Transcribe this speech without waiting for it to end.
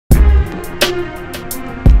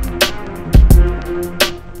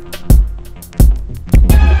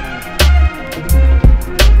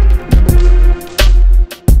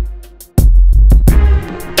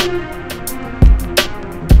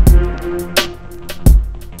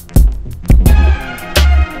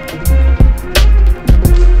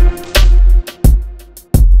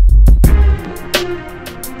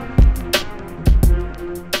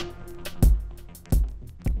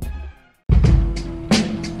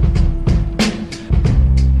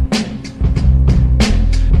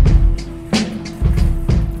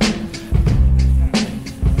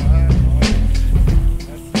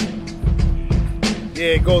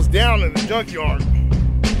down in the junkyard.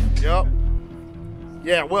 Yep.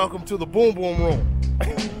 Yeah, welcome to the boom boom room.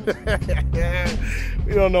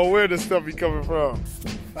 We don't know where this stuff be coming from.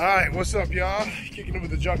 All right, what's up, y'all? Kicking it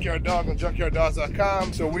with the Junkyard Dog on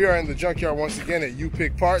junkyarddogs.com. So we are in the junkyard once again at You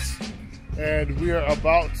Pick Parts, and we are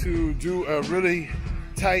about to do a really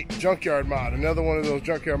tight junkyard mod. Another one of those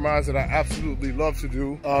junkyard mods that I absolutely love to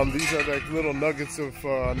do. These are like little nuggets of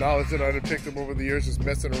knowledge that I've picked up over the years, just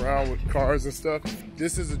messing around with cars and stuff.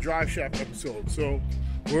 This is a Driveshaft episode. So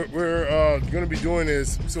we're gonna be doing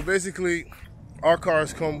is, so basically our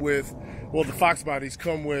cars come with, well, the Foxbodies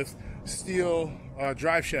come with steel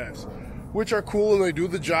drive shafts, which are cool and they do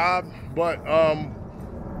the job, but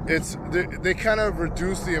they kind of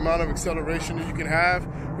reduce the amount of acceleration that you can have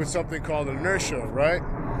with something called inertia, right?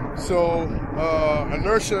 So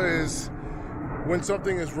inertia is when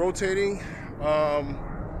something is rotating,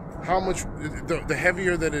 how much the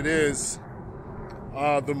heavier that it is,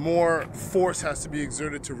 the more force has to be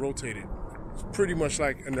exerted to rotate it. It's pretty much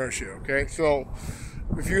like inertia, okay? So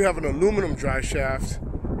if you have an aluminum drive shaft,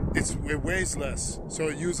 it weighs less, so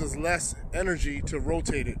it uses less energy to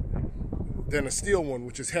rotate it than a steel one,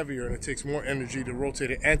 which is heavier, and it takes more energy to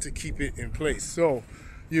rotate it and to keep it in place. So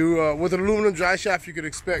you with an aluminum drive shaft, you could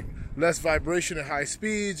expect less vibration at high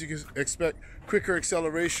speeds, you can expect quicker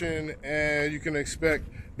acceleration, and you can expect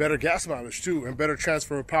better gas mileage too, and better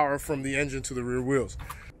transfer of power from the engine to the rear wheels.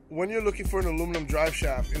 When you're looking for an aluminum drive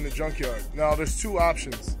shaft in the junkyard, now there's two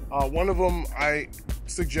options. One of them I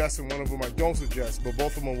suggest and one of them I don't suggest, but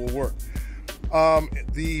both of them will work.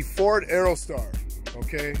 The Ford Aerostar,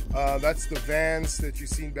 okay? That's the vans that you've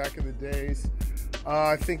seen back in the days.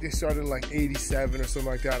 I think they started in like 87 or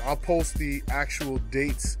something like that. I'll post the actual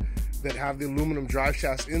dates that have the aluminum drive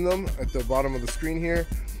shafts in them at the bottom of the screen here.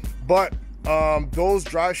 But those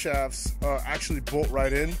drive shafts actually bolt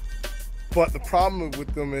right in. But the problem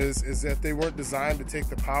with them is that they weren't designed to take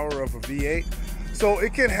the power of a V8. So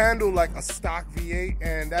it can handle like a stock V8,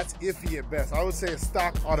 and that's iffy at best. I would say a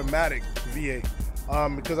stock automatic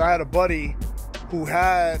V8. Because I had a buddy who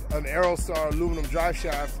had an Aerostar aluminum drive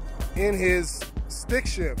shaft in his stick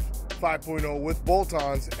shift 5.0 with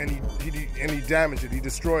bolt-ons, and he damaged it. He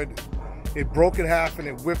destroyed it. It broke in half and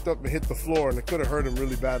it whipped up and hit the floor, and it could have hurt him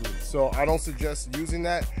really badly. So I don't suggest using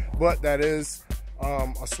that, but that is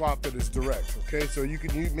a swap that is direct, okay? So you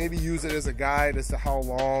can maybe use it as a guide as to how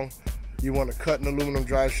long you want to cut an aluminum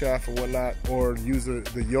drive shaft or whatnot, or use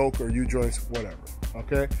the yoke or U-joints, whatever,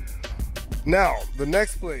 okay? Now, the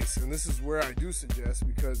next place, and this is where I do suggest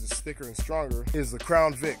because it's thicker and stronger, is the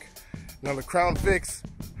Crown Vic. Now, the Crown Vics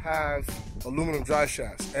have aluminum drive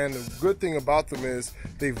shafts, and the good thing about them is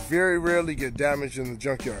they very rarely get damaged in the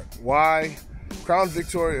junkyard. Why? Crown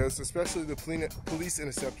Victorias, especially the police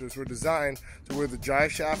Interceptors, were designed to where the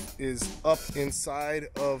drive shaft is up inside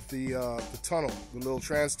of the tunnel, the little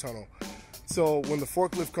trans tunnel. So when the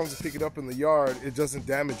forklift comes to pick it up in the yard, it doesn't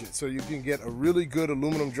damage it. So you can get a really good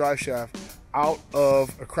aluminum drive shaft out of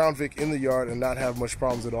a Crown Vic in the yard and not have much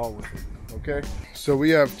problems at all with it, okay? So we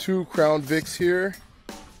have two Crown Vics here.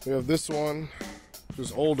 We have this one, which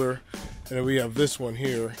is older, and then we have this one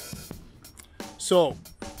here. So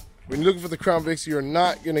when you're looking for the Crown Vics, you're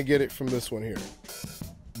not gonna get it from this one here.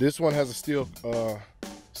 This one has a steel,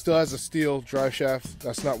 still has a steel drive shaft.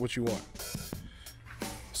 That's not what you want.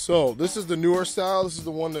 So this is the newer style. This is the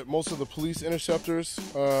one that most of the police Interceptors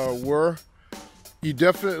were. You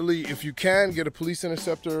definitely, if you can, get a police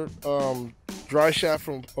Interceptor drive shaft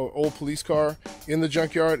from an old police car in the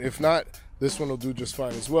junkyard. If not, this one will do just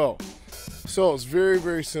fine as well. So it's very,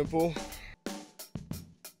 very simple.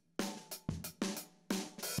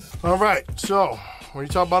 All right, so when you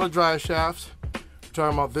talk about a drive shaft, we're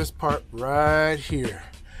talking about this part right here.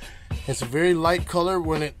 It's a very light color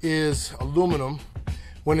when it is aluminum.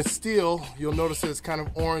 When it's steel, you'll notice that it's kind of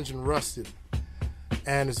orange and rusted,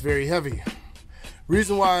 and it's very heavy.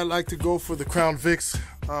 Reason why I like to go for the Crown Vics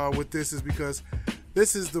with this is because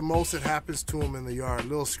this is the most that happens to them in the yard. A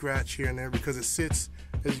little scratch here and there because it sits,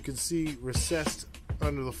 as you can see, recessed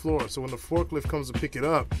under the floor. So when the forklift comes to pick it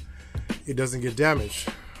up, it doesn't get damaged.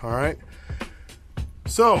 All right.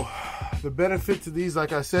 So the benefit to these,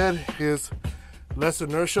 like I said, is less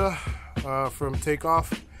inertia from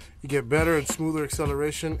takeoff. You get better and smoother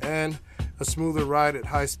acceleration and a smoother ride at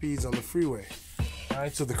high speeds on the freeway. All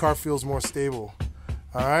right, so the car feels more stable.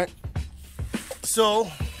 All right.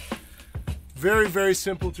 So very, very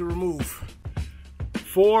simple to remove.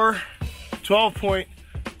 4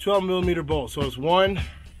 12.12 millimeter bolts. So it's 1,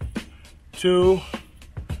 2,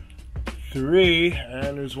 3,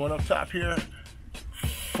 and there's one up top here,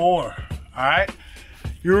 4. All right.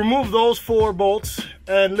 You remove those 4 bolts,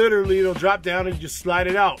 and literally it'll drop down and you just slide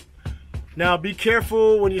it out. Now be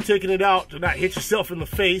careful when you're taking it out to not hit yourself in the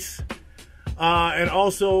face. And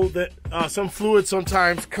also that some fluid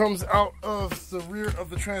sometimes comes out of the rear of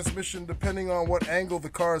the transmission depending on what angle the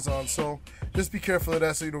car is on. So just be careful of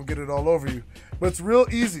that so you don't get it all over you. But it's real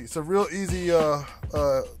easy. It's a real easy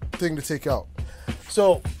thing to take out.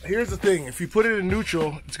 So here's the thing. If you put it in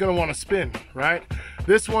neutral, it's going to want to spin, right?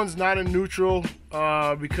 This one's not in neutral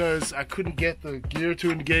because I couldn't get the gear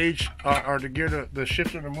to engage or the gear the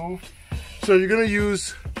shifter to move. So you're going to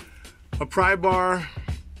use a pry bar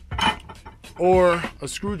or a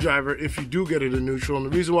screwdriver if you do get it in neutral. And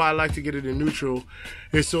the reason why I like to get it in neutral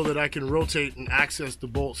is so that I can rotate and access the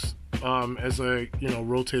bolts as I,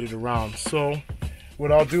 rotate it around. So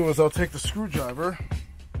what I'll do is I'll take the screwdriver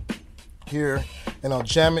here and I'll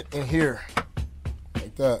jam it in here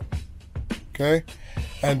like that. Okay,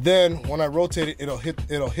 and then when I rotate it, it'll hit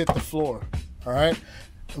the floor. All right,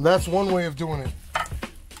 and that's one way of doing it.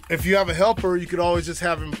 If you have a helper, you could always just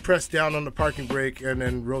have him press down on the parking brake and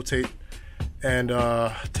then rotate and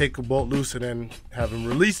take a bolt loose and then have him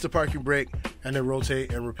release the parking brake and then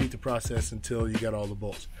rotate and repeat the process until you get all the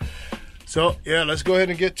bolts. So yeah, let's go ahead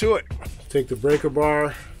and get to it. Take the breaker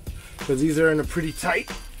bar because these are in a pretty tight.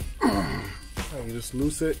 I can just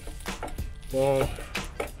loose it. Boom.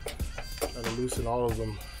 Try to loosen all of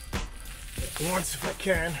them at once if I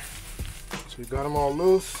can. So we got them all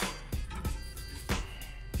loose.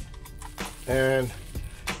 And now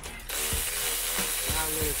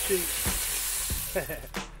I'm gonna cheat.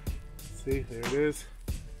 See, there it is.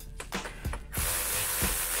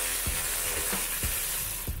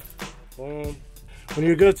 Boom. When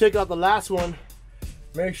you're gonna take out the last one,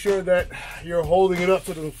 make sure that you're holding it up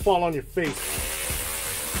so it doesn't fall on your face.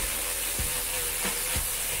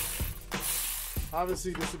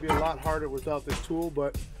 Obviously, this would be a lot harder without this tool,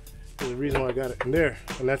 but there's a reason why I got it in there.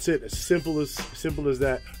 And that's it. As simple as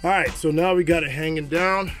that. All right, so now we got it hanging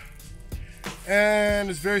down. And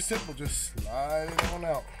it's very simple. Just slide it on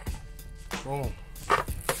out. Boom.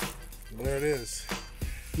 There it is.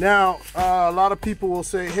 Now, a lot of people will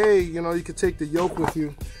say, hey, you could take the yoke with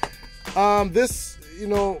you. This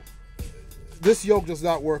yoke does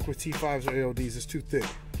not work with T5s or AODs. It's too thick.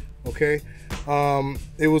 Okay.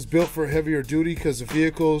 It was built for heavier duty because the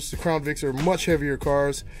vehicles, the Crown Vics, are much heavier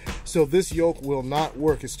cars. So this yoke will not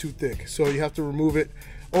work. It's too thick. So you have to remove it,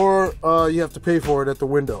 or you have to pay for it at the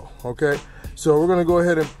window. Okay. So we're gonna go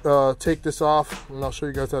ahead and take this off, and I'll show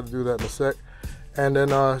you guys how to do that in a sec. And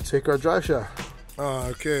then take our drive shaft.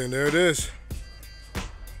 Okay, and there it is.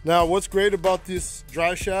 Now, what's great about this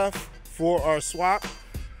drive shaft for our swap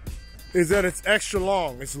is that it's extra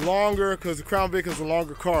long. It's longer because the Crown Vic is a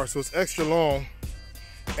longer car, so it's extra long.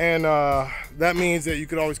 And that means that you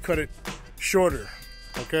could always cut it shorter,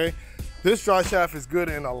 okay? This drive shaft is good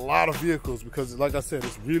in a lot of vehicles because, like I said,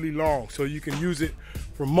 it's really long, so you can use it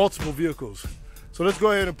for multiple vehicles. So let's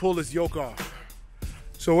go ahead and pull this yoke off.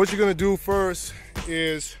 So what you're gonna do first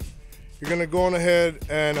is you're gonna go on ahead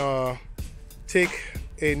and take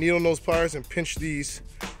a needle nose pliers and pinch these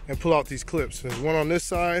and pull out these clips. There's one on this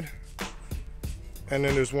side, and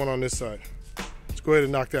then there's one on this side. Let's go ahead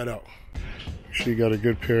and knock that out. Make sure you got a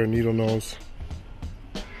good pair of needle nose.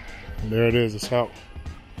 And there it is, it's out.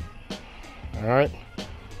 All right,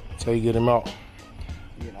 that's how you get him out.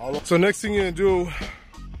 So next thing you're gonna do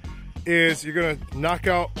is you're gonna knock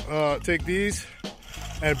out, take these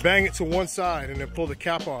and bang it to one side and then pull the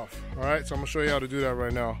cap off. All right, so I'm gonna show you how to do that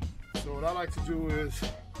right now. So what I like to do is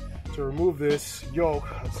to remove this yoke,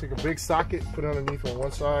 let's take a big socket, put it underneath on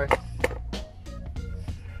one side.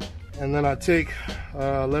 And then I take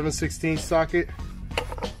 11/16 socket,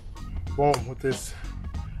 boom, with this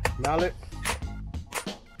mallet.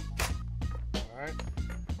 All right,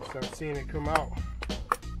 start seeing it come out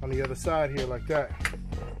on the other side here like that.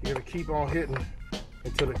 You're gonna keep on hitting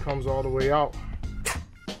until it comes all the way out.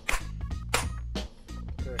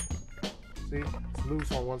 Okay, see, it's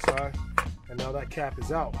loose on one side, and now that cap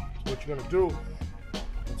is out. So what you're gonna do,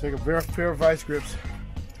 take a pair of vice grips,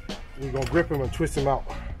 and you're gonna grip them and twist them out.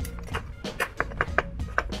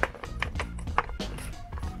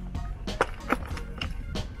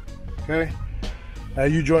 Okay,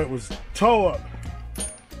 that U-joint was toe up,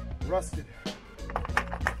 rusted.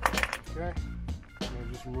 Okay, and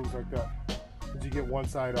it just removes like that as you get one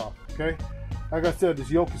side off. Okay, like I said, this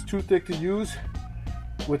yoke is too thick to use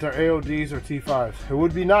with our AODs or T5s. It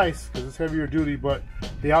would be nice because it's heavier duty, but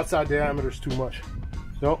the outside diameter is too much.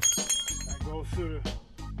 So that goes through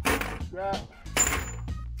the strap,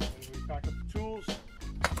 and we pack up the tools,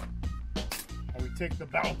 and we take the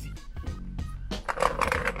bounty.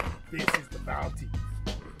 This is the bounty.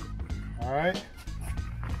 All right,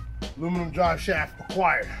 aluminum drive shaft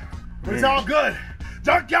acquired. But it's all good.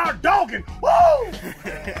 Junkyard Doggin, woo!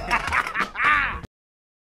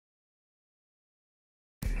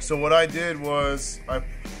 So what I did was,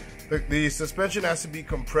 the suspension has to be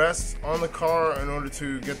compressed on the car in order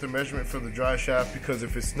to get the measurement for the drive shaft, because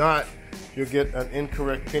if it's not, you'll get an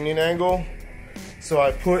incorrect pinion angle. So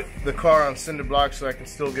I put the car on cinder block so I can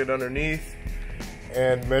still get underneath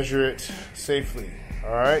and measure it safely.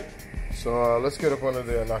 All right, so let's get up under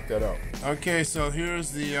there and knock that out. Okay, so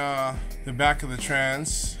here's the back of the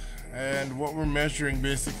trans, and what we're measuring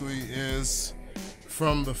basically is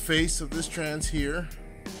from the face of this trans here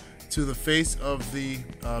to the face of the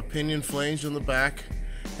pinion flange on the back,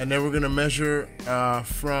 and then we're gonna measure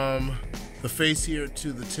from the face here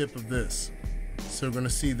to the tip of this. So we're gonna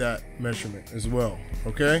see that measurement as well,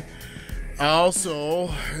 okay? Also,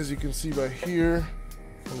 as you can see right here,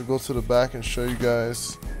 I'm gonna go to the back and show you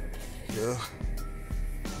guys. Yeah,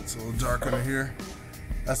 it's a little dark under here.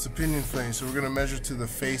 That's the pinion flange, so we're gonna measure to the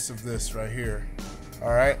face of this right here,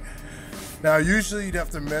 all right? Now, usually you'd have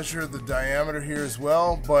to measure the diameter here as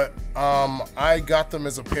well, but I got them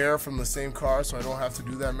as a pair from the same car, so I don't have to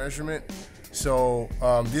do that measurement. So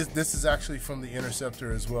this is actually from the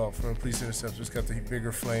Interceptor as well, from the police Interceptor. It's got the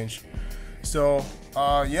bigger flange. So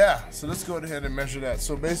yeah, so let's go ahead and measure that.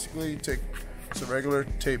 So basically, you take a regular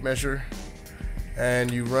tape measure,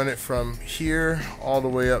 and you run it from here all the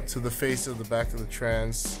way up to the face of the back of the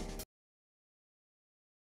trans.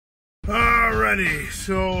 Alrighty,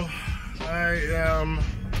 so I am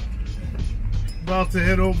about to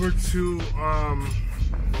head over to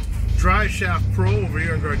Driveshaft Pro over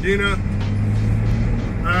here in Gardena,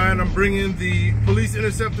 and I'm bringing the Police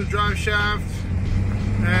Interceptor drive shaft,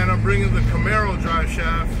 and I'm bringing the Camaro drive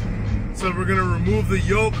shaft. So we're gonna remove the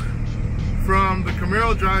yoke from the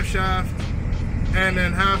Camaro drive shaft, and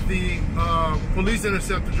then have the Police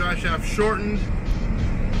Interceptor drive shaft shortened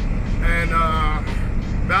and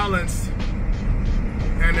balanced,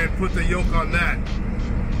 and then put the yoke on that.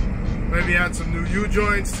 Maybe add some new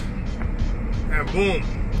U-joints, and boom,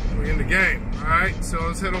 we're in the game. All right, so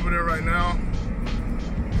let's head over there right now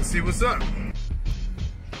and see what's up.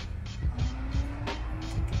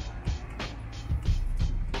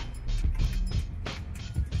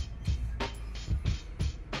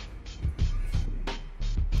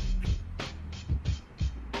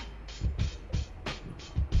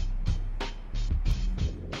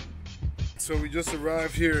 So we just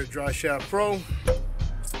arrived here at Driveshaft Pro.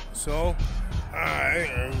 So I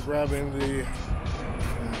am grabbing the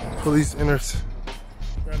police I'm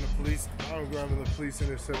grabbing the Police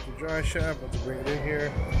Interceptor drive shaft. About to bring it in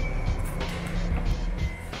here.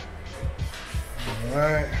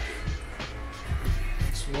 Alright.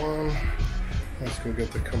 This one. Let's go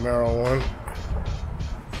get the Camaro one.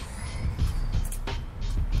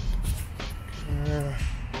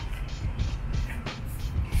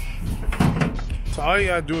 So all you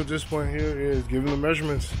gotta do at this point here is give them the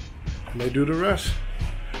measurements, and they do the rest.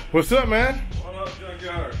 What's up, man? What up,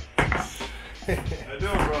 Junkyard? How you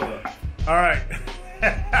doing, brother? All right.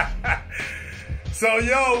 So,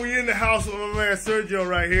 yo, we in the house with my man Sergio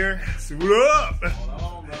right here. So, what up? Hold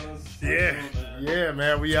on, brothers. Yeah,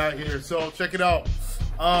 man, we out here. So check it out.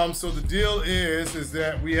 So the deal is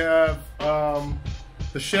that we have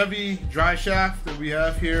the Chevy drive shaft that we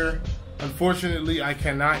have here. Unfortunately, I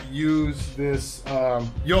cannot use this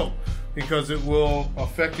yoke because it will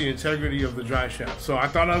affect the integrity of the drive shaft. So I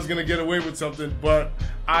thought I was gonna get away with something, but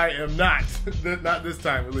I am not. Not this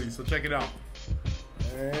time at least. So check it out.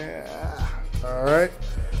 Yeah. All right.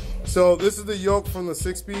 So this is the yoke from the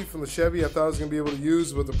 6-speed from the Chevy. I thought I was gonna be able to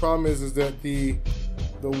use, but the problem is that the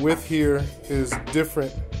width here is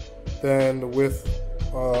different than the width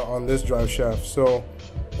on this drive shaft. So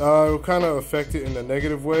it will kind of affect it in a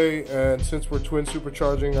negative way, and since we're twin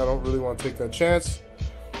supercharging, I don't really want to take that chance.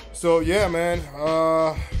 So yeah, man.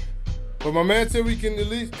 But my man said we can at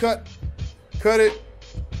least cut it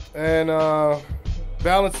and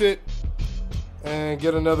balance it and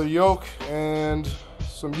get another yoke and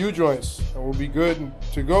some U-joints, and we'll be good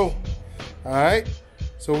to go. All right.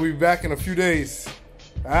 So we'll be back in a few days.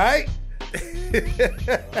 All right.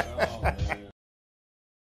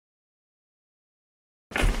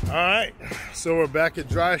 All right, so we're back at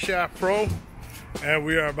Driveshaft Pro, and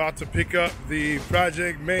we are about to pick up the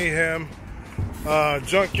Project Mayhem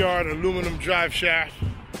Junkyard aluminum drive shaft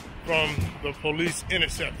from the Police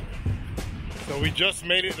Interceptor. So we just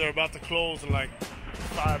made it. They're about to close in like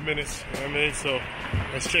 5 minutes, you know what I mean? So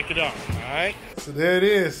let's check it out, all right? So there it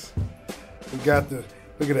is. We got the,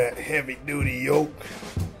 look at that heavy duty yoke,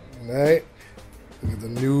 all right? Look at the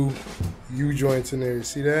new U-joints in there, you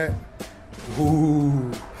see that?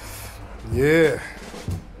 Ooh. Yeah,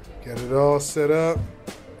 Got it all set up.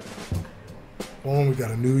 Boom, we got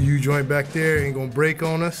a new U-joint back there. Ain't gonna break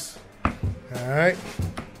on us. All right.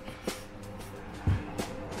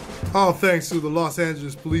 All thanks to the Los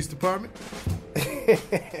Angeles Police Department.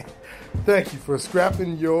 Thank you for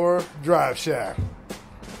scrapping your drive shaft.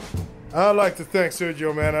 I'd like to thank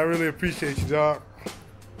Sergio, man. I really appreciate you, dog.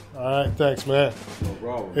 All right, thanks, man. No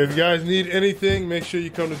problem. If you guys need anything, make sure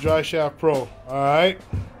you come to Driveshaft Pro. All right?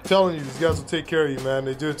 I'm telling you, these guys will take care of you, man.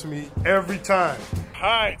 They do it to me every time. All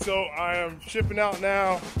right, so I am shipping out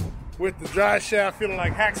now with the Driveshaft, feeling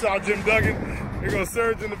like Hacksaw Jim Duggan. They're gonna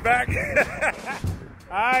surge in the back.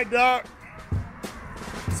 All right, doc.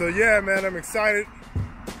 So yeah, man, I'm excited.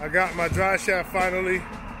 I got my Driveshaft finally.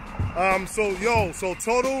 So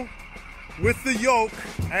total with the yoke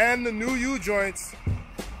and the new U-joints,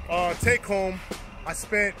 take home, I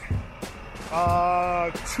spent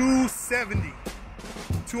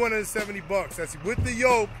 $270 bucks. That's with the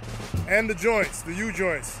yoke and the joints, the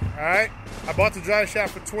U-joints. All right. I bought the Driveshaft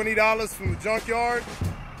for $20 from the junkyard,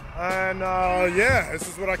 and yeah, this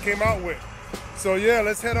is what I came out with. So yeah,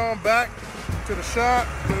 let's head on back to the shop,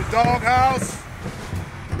 to the doghouse.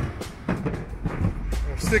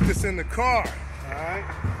 Stick this in the car. All right.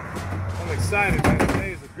 I'm excited, man.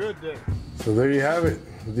 Today is a good day. So there you have it.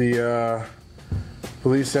 The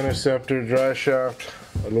Police Interceptor Driveshaft,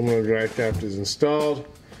 aluminum Driveshaft is installed.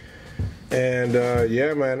 And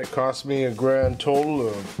yeah, man, it cost me a grand total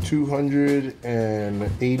of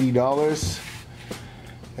 $280.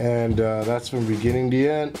 And that's from beginning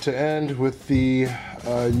to end with the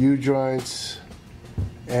U-joints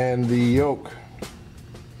and the yoke.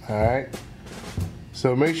 All right.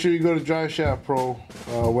 So make sure you go to Driveshaft Pro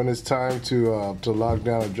when it's time to lock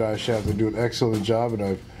down a Driveshaft. They do an excellent job, and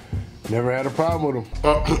I've never had a problem with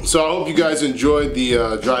them. So I hope you guys enjoyed the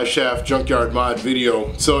Driveshaft Junkyard Mod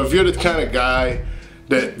video. So if you're the kind of guy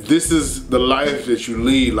that this is the life that you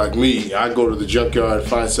lead, like me, I go to the junkyard,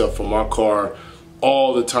 find stuff for my car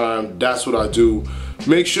all the time. That's what I do.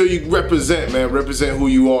 Make sure you represent, man. Represent who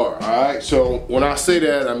you are, all right? So when I say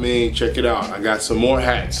that, I mean, check it out. I got some more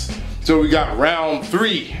hats. So we got round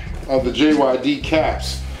 3 of the JYD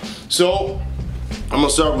caps. So I'm gonna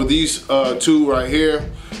start with these two right here.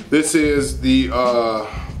 This is the,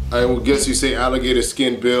 I would guess you say alligator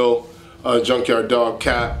skin bill junkyard dog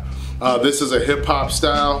cap. This is a hip hop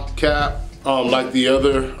style cap, like the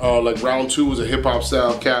other, like round 2 was a hip hop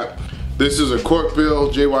style cap. This is a cork bill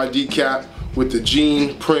JYD cap with the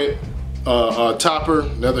jean print topper,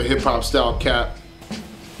 another hip hop style cap.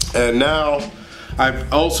 And now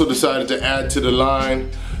I've also decided to add to the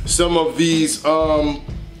line some of these, I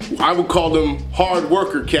would call them hard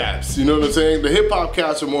worker caps, you know what I'm saying? The hip hop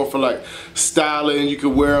caps are more for like styling, you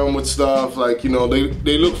can wear them with stuff, like, you know,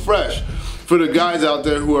 they look fresh. For the guys out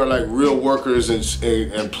there who are like real workers and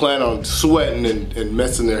plan on sweating and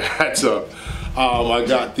messing their hats up, I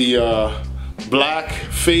got the black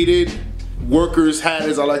faded workers hat,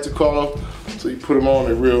 as I like to call them. So you put them on,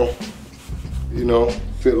 they real, you know,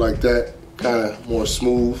 fit like that. Kind of more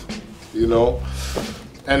smooth, you know,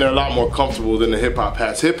 and they're a lot more comfortable than the hip hop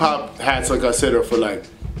hats. Hip hop hats, like I said, are for like,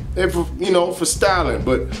 they're for, you know, for styling,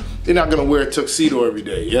 but you're not gonna wear a tuxedo every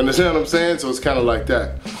day. You understand what I'm saying? So it's kind of like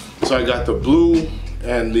that. So I got the blue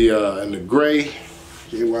and the gray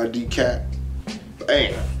JYD cap.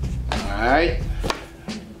 Bam. All right.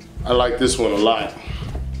 I like this one a lot.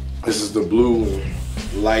 This is the blue and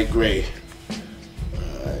light gray. All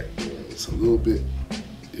right. It's a little bit,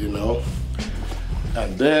 you know.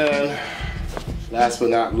 And then, last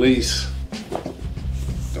but not least,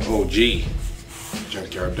 the OG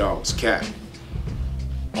Junkyard Dogs cap.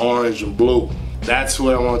 Orange and blue. That's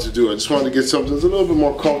what I wanted to do. I just wanted to get something that's a little bit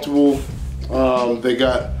more comfortable. They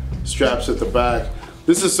got straps at the back.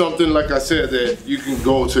 This is something, like I said, that you can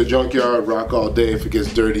go to a junkyard, rock all day. If it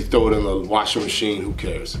gets dirty, throw it in the washing machine, who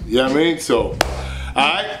cares? You know what I mean? So,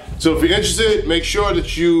 alright, so if you're interested, make sure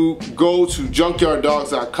that you go to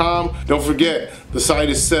junkyarddogs.com. Don't forget, the site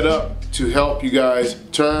is set up to help you guys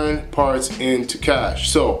turn parts into cash.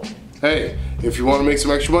 So, hey, if you want to make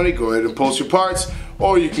some extra money, go ahead and post your parts,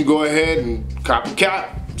 or you can go ahead and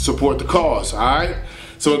copycat, support the cause, alright?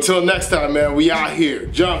 So until next time, man, we out here,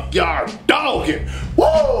 Junkyard Doggin.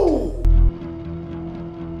 Woo!